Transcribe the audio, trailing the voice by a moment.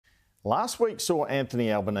Last week saw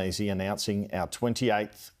Anthony Albanese announcing our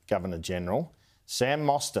 28th Governor-General, Sam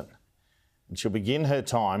Mostyn, and she'll begin her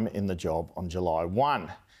time in the job on July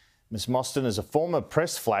 1. Ms Mostyn is a former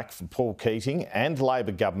press flack for Paul Keating and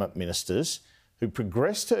Labor government ministers who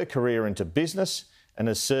progressed her career into business and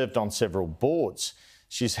has served on several boards.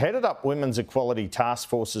 She's headed up women's equality task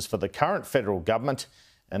forces for the current federal government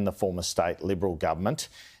and the former state Liberal government,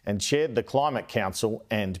 and chaired the Climate Council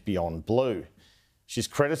and Beyond Blue. She's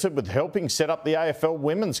credited with helping set up the AFL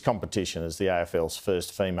women's competition as the AFL's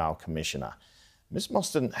first female commissioner. Ms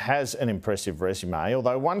Mostyn has an impressive resume,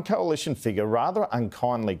 although one coalition figure rather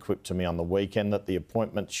unkindly quipped to me on the weekend that the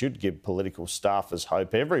appointment should give political staffers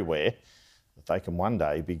hope everywhere that they can one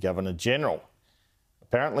day be Governor-General.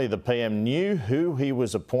 Apparently the PM knew who he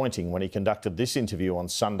was appointing when he conducted this interview on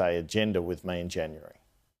Sunday Agenda with me in January.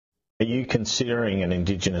 Are you considering an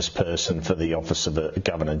Indigenous person for the office of a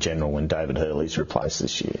Governor-General when David Hurley's replaced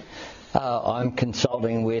this year? I'm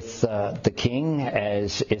consulting with the King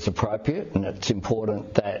as is appropriate, and it's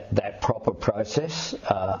important that that proper process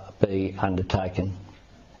be undertaken.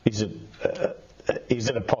 Is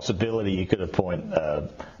it a possibility you could appoint a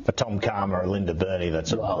Tom Calma or a Linda Burney?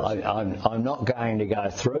 I'm not going to go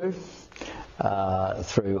through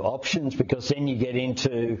options, because then you get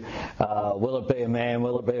into will it be a man,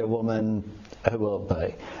 will it be a woman, who will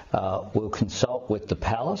it be? We'll consult with the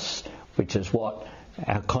palace, which is what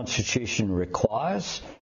our constitution requires.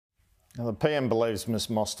 Now, the PM believes Ms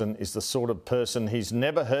Mostyn is the sort of person he's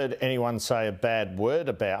never heard anyone say a bad word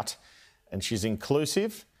about, and she's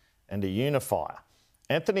inclusive and a unifier.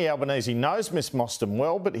 Anthony Albanese knows Ms Mostyn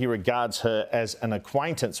well, but he regards her as an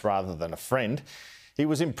acquaintance rather than a friend. He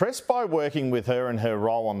was impressed by working with her in her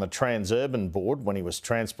role on the Transurban board when he was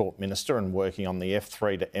Transport Minister and working on the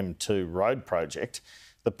F3 to M2 road project.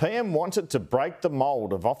 The PM wanted to break the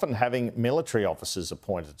mould of often having military officers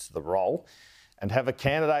appointed to the role and have a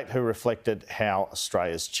candidate who reflected how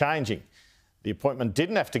Australia's changing. The appointment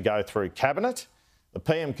didn't have to go through Cabinet. The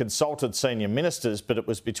PM consulted senior ministers, but it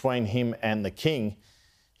was between him and the King.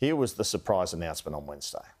 Here was the surprise announcement on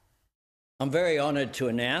Wednesday. I'm very honoured to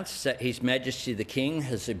announce that His Majesty the King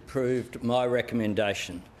has approved my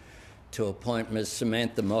recommendation to appoint Ms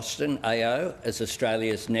Samantha Mostyn, AO, as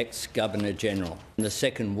Australia's next Governor-General, and the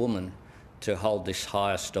second woman to hold this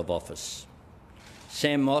highest of office.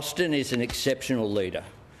 Sam Mostyn is an exceptional leader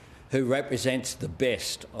who represents the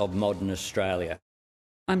best of modern Australia.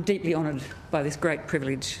 I'm deeply honoured by this great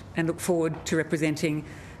privilege and look forward to representing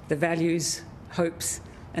the values, hopes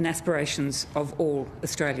and aspirations of all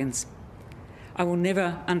Australians. I will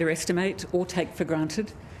never underestimate or take for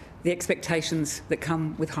granted the expectations that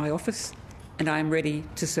come with high office, and I am ready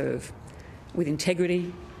to serve with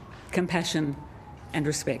integrity, compassion and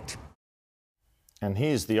respect. And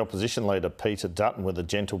here's the opposition leader, Peter Dutton, with a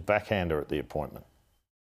gentle backhander at the appointment.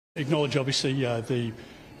 Acknowledge, obviously, the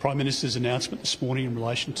Prime Minister's announcement this morning in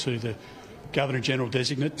relation to the Governor-General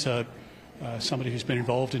designate, somebody who's been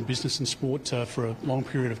involved in business and sport for a long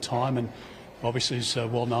period of time, and obviously is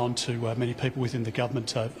well known to many people within the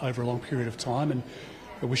government over a long period of time, and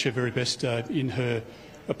I wish her very best in her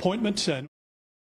appointment.